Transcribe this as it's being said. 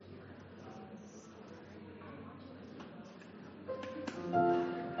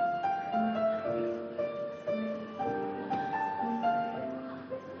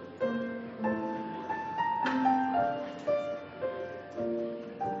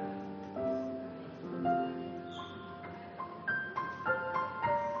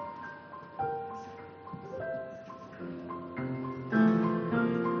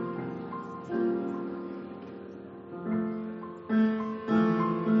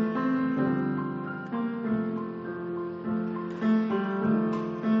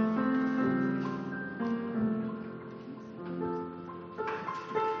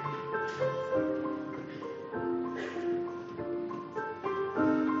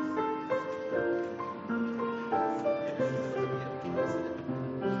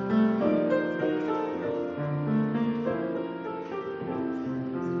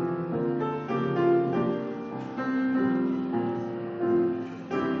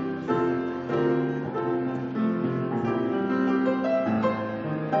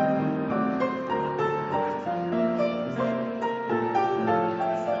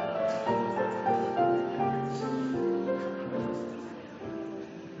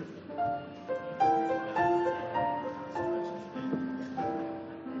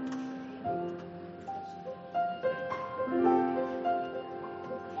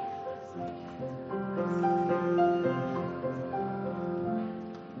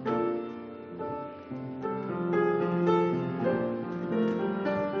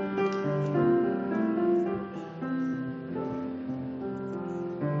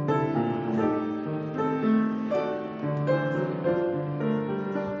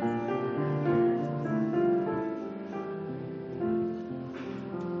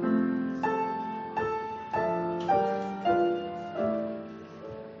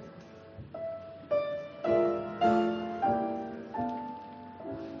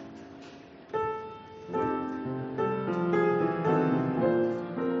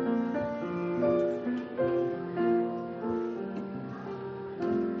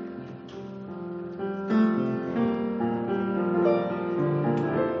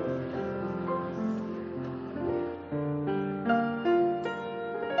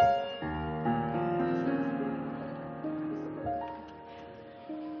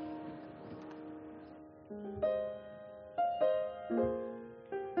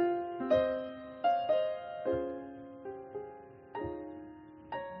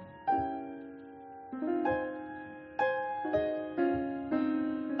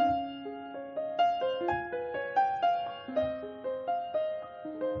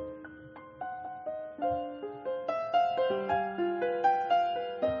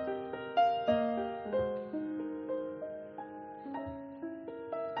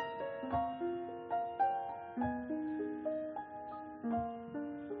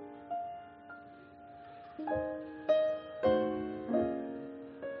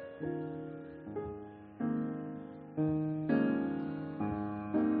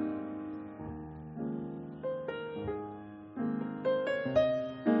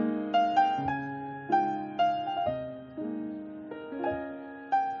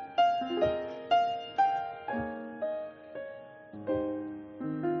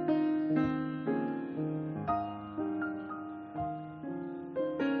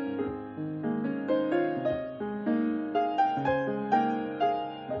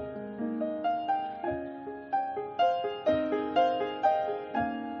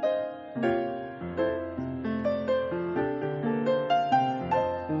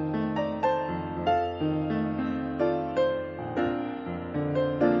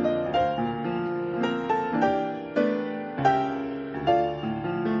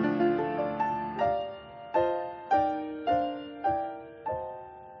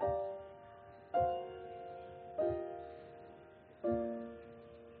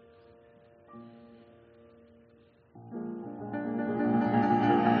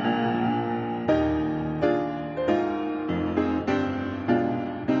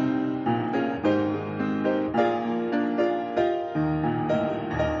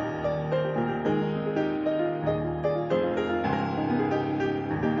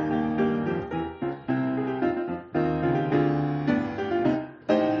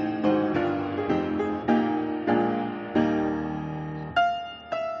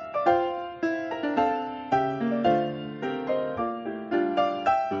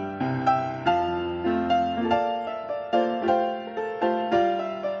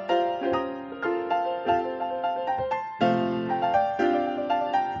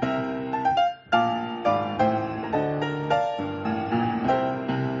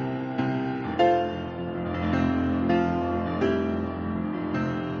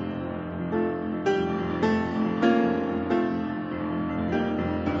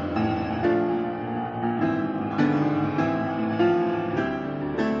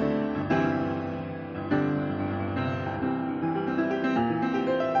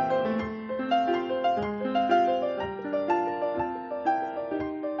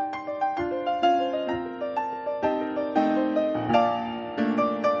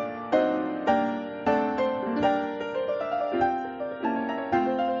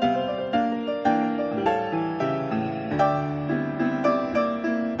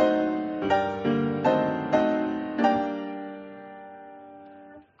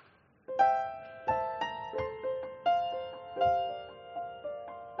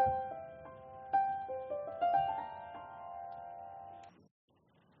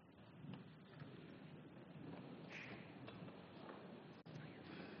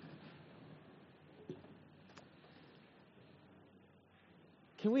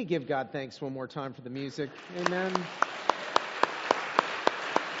Can we give God thanks one more time for the music? Amen.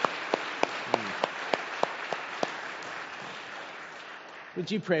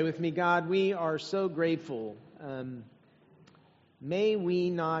 Would you pray with me? God, we are so grateful. May we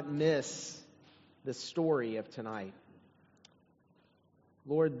not miss the story of tonight.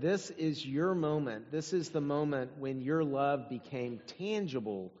 Lord, this is your moment. This is the moment when your love became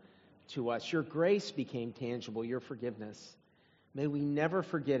tangible to us. Your grace became tangible, your forgiveness. May we never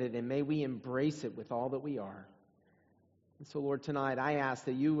forget it, and may we embrace it with all that we are. And so, Lord, tonight I ask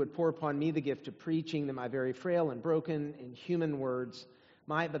that you would pour upon me the gift of preaching, that my very frail and broken and human words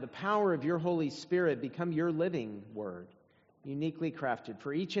might, by the power of your Holy Spirit, become your living word, uniquely crafted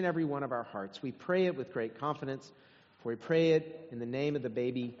for each and every one of our hearts. We pray it with great confidence, for we pray it in the name of the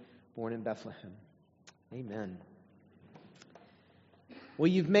baby born in Bethlehem. Amen. Well,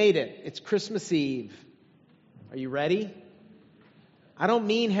 you've made it. It's Christmas Eve. Are you ready? I don't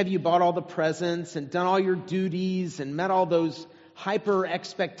mean have you bought all the presents and done all your duties and met all those hyper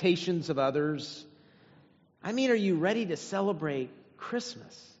expectations of others. I mean, are you ready to celebrate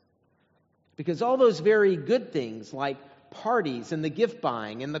Christmas? Because all those very good things like parties and the gift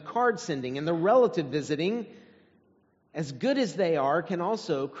buying and the card sending and the relative visiting, as good as they are, can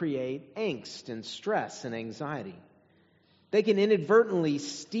also create angst and stress and anxiety. They can inadvertently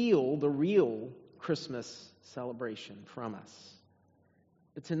steal the real Christmas celebration from us.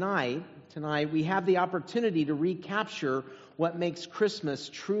 But tonight we have the opportunity to recapture what makes Christmas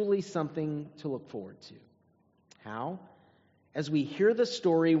truly something to look forward to. How? As we hear the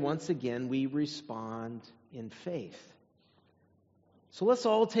story once again, we respond in faith. So let's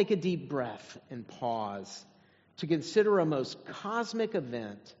all take a deep breath and pause to consider a most cosmic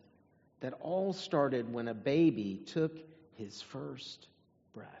event that all started when a baby took his first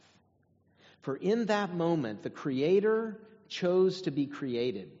breath. For in that moment, the Creator chose to be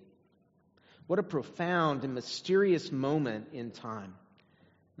created. What a profound and mysterious moment in time.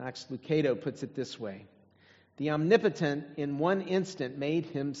 Max Lucado puts it this way: the omnipotent in one instant made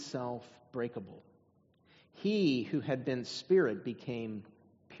himself breakable. He who had been spirit became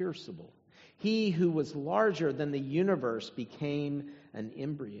pierceable. He who was larger than the universe became an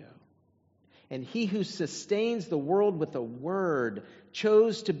embryo. And he who sustains the world with a word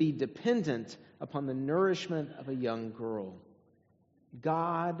chose to be dependent upon the nourishment of a young girl.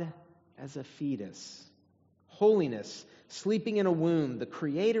 God as a fetus. Holiness sleeping in a womb. The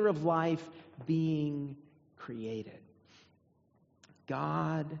creator of life being created.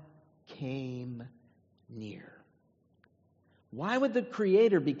 God came near. Why would the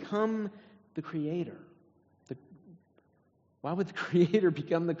creator become the creator? Why would the creator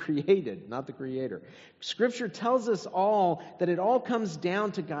become the created, not the creator? Scripture tells us all that it all comes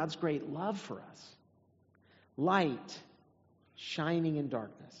down to God's great love for us. Light shining in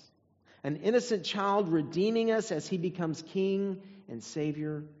darkness. An innocent child redeeming us as he becomes king and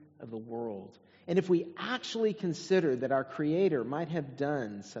savior of the world. And if we actually consider that our Creator might have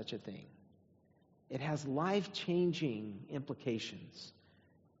done such a thing, it has life-changing implications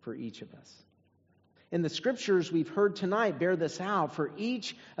for each of us. And the scriptures we've heard tonight bear this out. For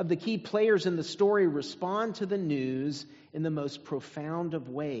each of the key players in the story respond to the news in the most profound of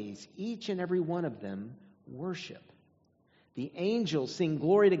ways. Each and every one of them worship. The angels sing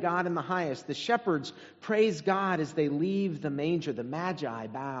glory to God in the highest. The shepherds praise God as they leave the manger. The magi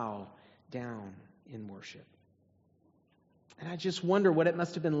bow down in worship. And I just wonder what it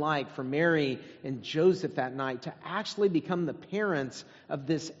must have been like for Mary and Joseph that night to actually become the parents of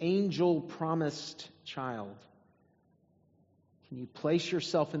this angel-promised child. Can you place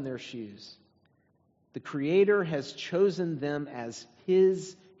yourself in their shoes? The Creator has chosen them as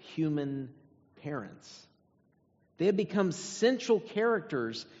His human parents. They have become central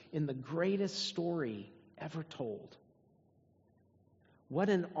characters in the greatest story ever told. What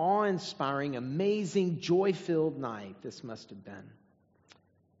an awe-inspiring, amazing, joy-filled night this must have been.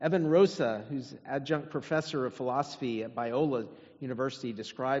 Evan Rosa, who's adjunct professor of philosophy at Biola University,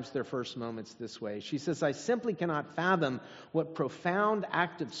 describes their first moments this way. She says, "I simply cannot fathom what profound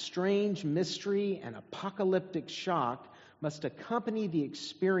act of strange mystery and apocalyptic shock must accompany the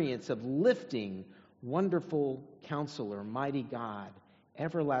experience of lifting Wonderful Counselor, Mighty God,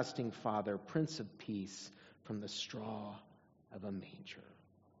 Everlasting Father, Prince of Peace from the straw of a manger."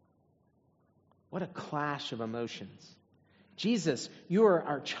 What a clash of emotions. Jesus, you are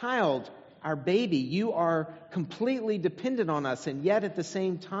our child, our baby. You are completely dependent on us, and yet at the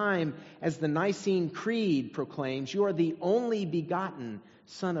same time, as the Nicene Creed proclaims, you are the only begotten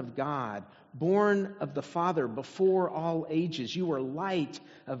Son of God, born of the Father before all ages. You are light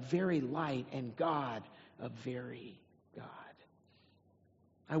of very light and God of very God.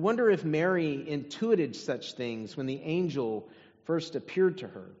 I wonder if Mary intuited such things when the angel first appeared to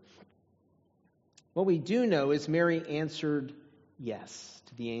her. What we do know is Mary answered yes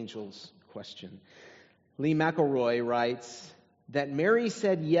to the angel's question. Lee McElroy writes that Mary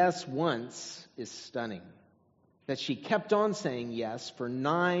said yes once is stunning. That she kept on saying yes for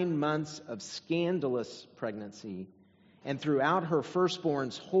 9 months of scandalous pregnancy and throughout her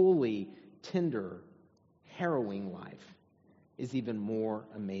firstborn's holy, tender, harrowing life is even more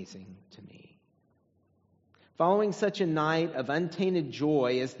amazing to me. Following such a night of untainted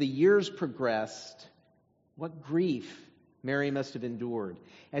joy, as the years progressed, what grief Mary must have endured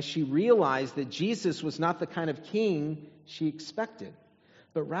as she realized that Jesus was not the kind of king she expected,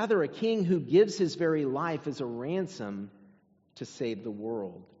 but rather a king who gives his very life as a ransom to save the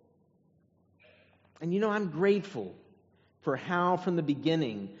world. And I'm grateful for how from the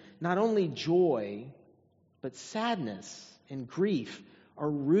beginning, not only joy, but sadness and grief are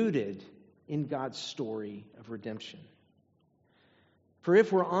rooted in God's story of redemption. For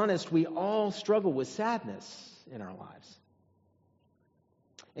if we're honest, we all struggle with sadness in our lives.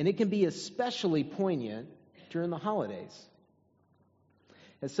 And it can be especially poignant during the holidays.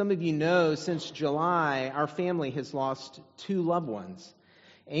 As some of you know, since July, our family has lost 2 loved ones.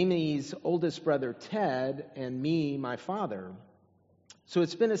 Amy's oldest brother, Ted, and me, my father. So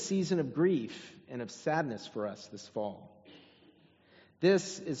it's been a season of grief and of sadness for us this fall.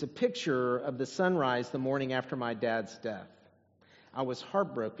 This is a picture of the sunrise the morning after my dad's death. I was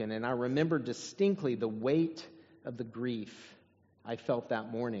heartbroken, and I remember distinctly the weight of the grief I felt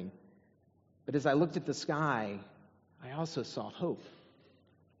that morning. But as I looked at the sky, I also saw hope,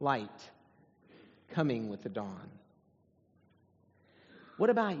 light, coming with the dawn.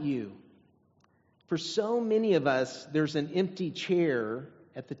 What about you? For so many of us, there's an empty chair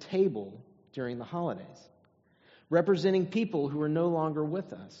at the table during the holidays, representing people who are no longer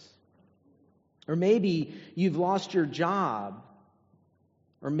with us. Or maybe you've lost your job,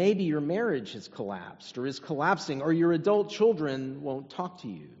 or maybe your marriage has collapsed or is collapsing, or your adult children won't talk to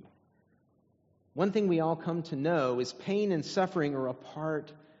you. One thing we all come to know is pain and suffering are a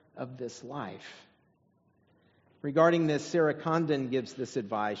part of this life. Regarding this, Sarah Condon gives this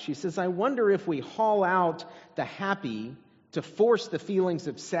advice. She says, I wonder if we haul out the happy to force the feelings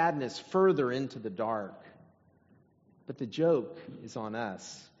of sadness further into the dark. But the joke is on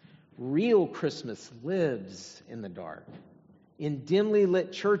us. Real Christmas lives in the dark, in dimly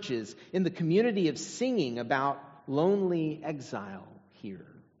lit churches, in the community of singing about lonely exile here.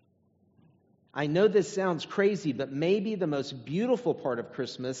 I know this sounds crazy, but maybe the most beautiful part of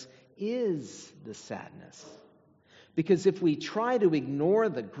Christmas is the sadness. Because if we try to ignore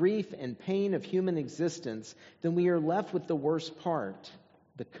the grief and pain of human existence, then we are left with the worst part,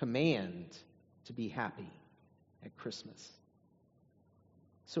 the command to be happy at Christmas.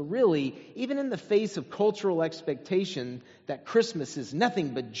 So really, even in the face of cultural expectation that Christmas is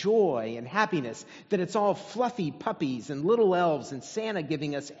nothing but joy and happiness, that it's all fluffy puppies and little elves and Santa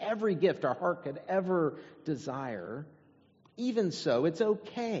giving us every gift our heart could ever desire, even so, it's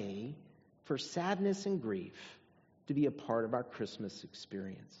okay for sadness and grief to be a part of our Christmas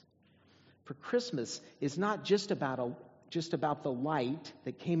experience. For Christmas is not just about the light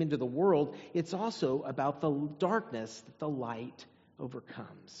that came into the world, it's also about the darkness that the light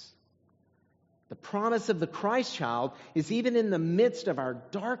overcomes. The promise of the Christ child is even in the midst of our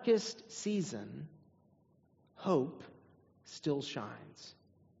darkest season, hope still shines.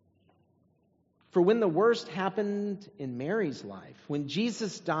 For when the worst happened in Mary's life, when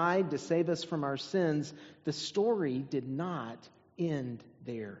Jesus died to save us from our sins, the story did not end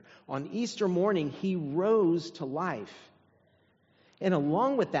there. On Easter morning, he rose to life. And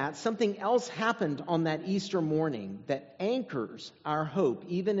along with that, something else happened on that Easter morning that anchors our hope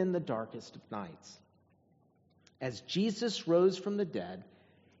even in the darkest of nights. As Jesus rose from the dead,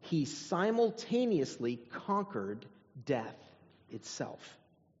 he simultaneously conquered death itself.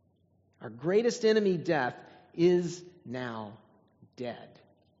 Our greatest enemy, death, is now dead.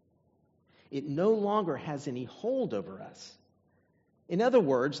 It no longer has any hold over us. In other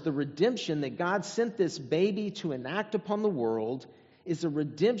words, the redemption that God sent this baby to enact upon the world is a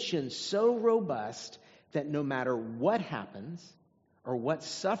redemption so robust that no matter what happens or what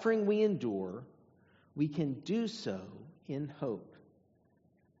suffering we endure, we can do so in hope.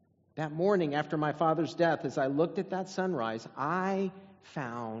 That morning after my father's death, as I looked at that sunrise, I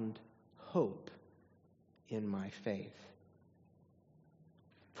found hope in my faith.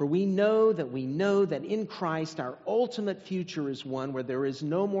 For we know that in Christ our ultimate future is one where there is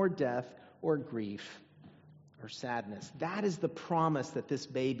no more death or grief or sadness. That is the promise that this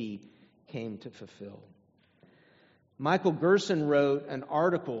baby came to fulfill. Michael Gerson wrote an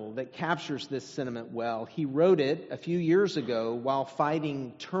article that captures this sentiment well. He wrote it a few years ago while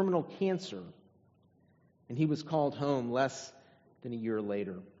fighting terminal cancer, and he was called home less than a year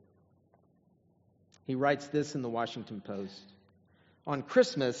later. He writes this in the Washington Post. On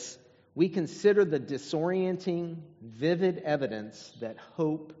Christmas, we consider the disorienting, vivid evidence that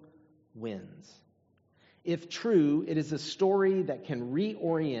hope wins. If true, it is a story that can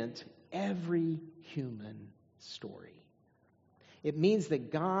reorient every human story. It means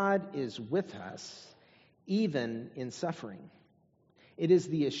that God is with us even in suffering. It is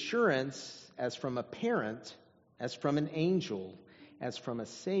the assurance, as from a parent, as from an angel, as from a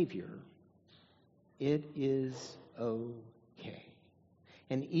Savior, it is okay.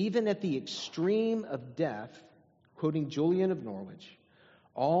 And even at the extreme of death, quoting Julian of Norwich,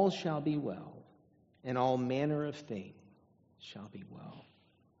 all shall be well, and all manner of things shall be well.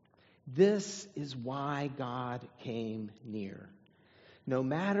 This is why God came near. No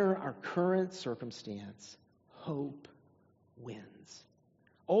matter our current circumstance, hope wins.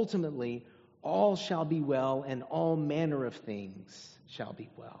 Ultimately, all shall be well, and all manner of things shall be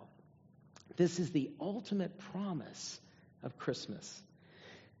well. This is the ultimate promise of Christmas.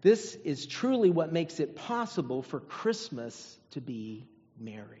 This is truly what makes it possible for Christmas to be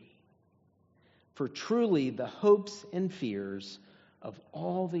merry. For truly the hopes and fears of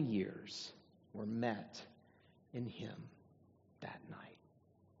all the years were met in Him that night.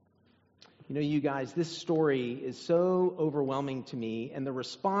 You know, you guys, this story is so overwhelming to me, and the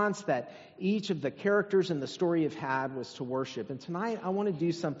response that each of the characters in the story have had was to worship. And tonight, I want to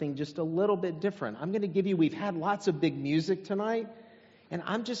do something just a little bit different. We've had lots of big music tonight, and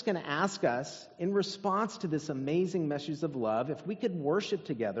I'm just going to ask us, in response to this amazing message of love, if we could worship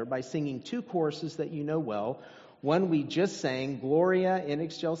together by singing two choruses that you know well. One we just sang, Gloria in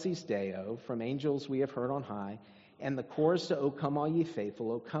Excelsis Deo, from Angels We Have Heard on High, and the chorus to O Come All Ye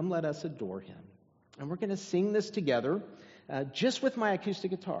Faithful, O Come Let Us Adore Him. And we're going to sing this together just with my acoustic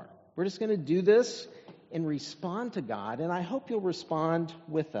guitar. We're just going to do this and respond to God, and I hope you'll respond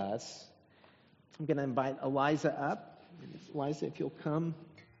with us. I'm going to invite Eliza up. Eliza, if you'll come.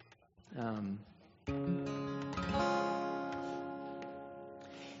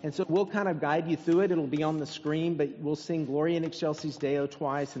 And so we'll kind of guide you through it. It'll be on the screen, but we'll sing Gloria in Excelsis Deo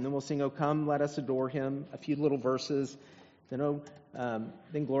twice, and then we'll sing O Come, Let Us Adore Him, a few little verses, then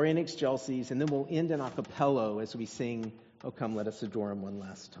Gloria in Excelsis, and then we'll end in a cappello as we sing O Come, Let Us Adore Him one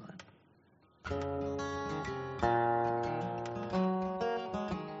last time.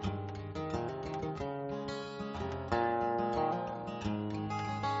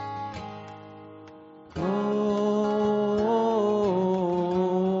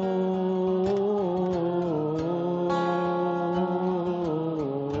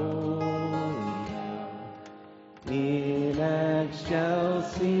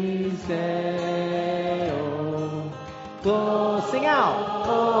 Sing out.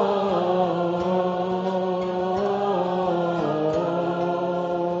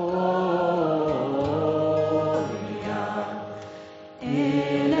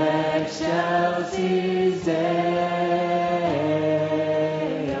 In excelsis Deo.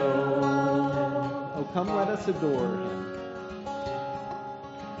 Oh, come let us adore Him.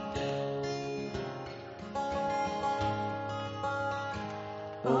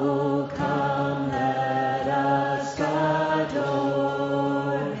 Oh, come let us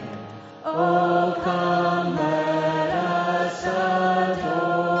adore Him. Oh, come let us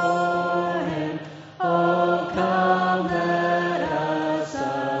adore Him. Oh, come let us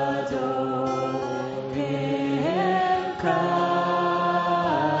adore Him, Christ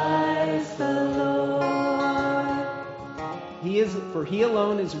the Lord. For He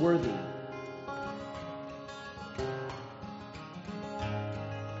alone is worthy.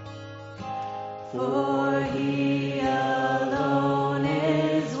 For He alone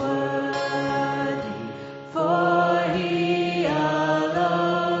is worthy. For He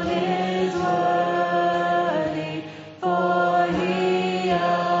alone is worthy. For He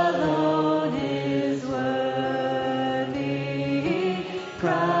alone is worthy.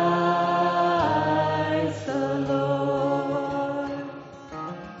 Christ the Lord.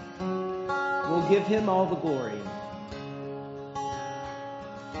 We'll give Him all the glory.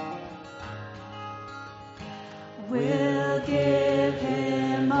 We'll give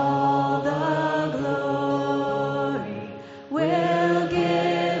Him all the glory. We'll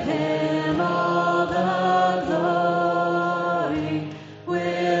give Him all the glory.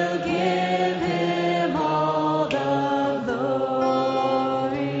 We'll give Him all the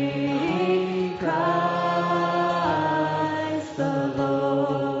glory. Christ the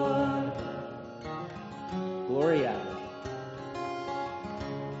Lord. Gloria.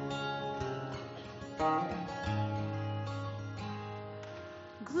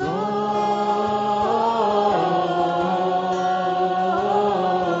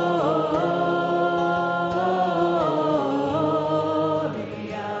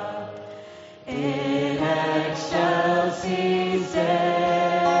 excelsis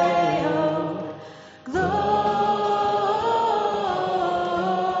Deo, Gloria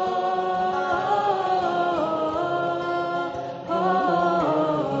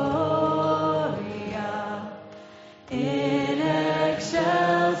in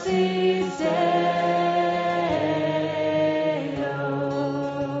excelsis Deo.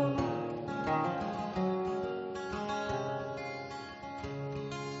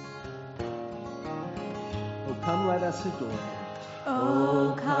 Oh, come, let us adore him.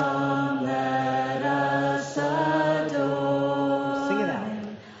 Oh, come, let us adore. Sing it out.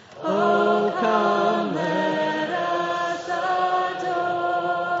 Him. Oh, come, let us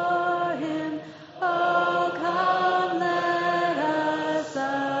adore him. Oh, come, let us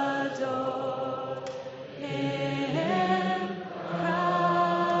adore him,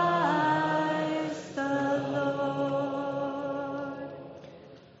 Christ the Lord.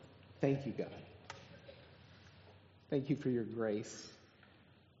 Thank you, God. Thank you for your grace.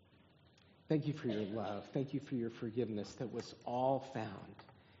 Thank you for your love. Thank you for your forgiveness that was all found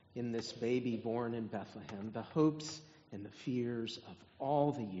in this baby born in Bethlehem. The hopes and the fears of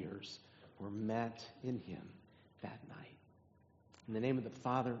all the years were met in him that night. In the name of the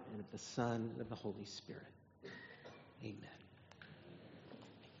Father, and of the Son, and of the Holy Spirit. Amen.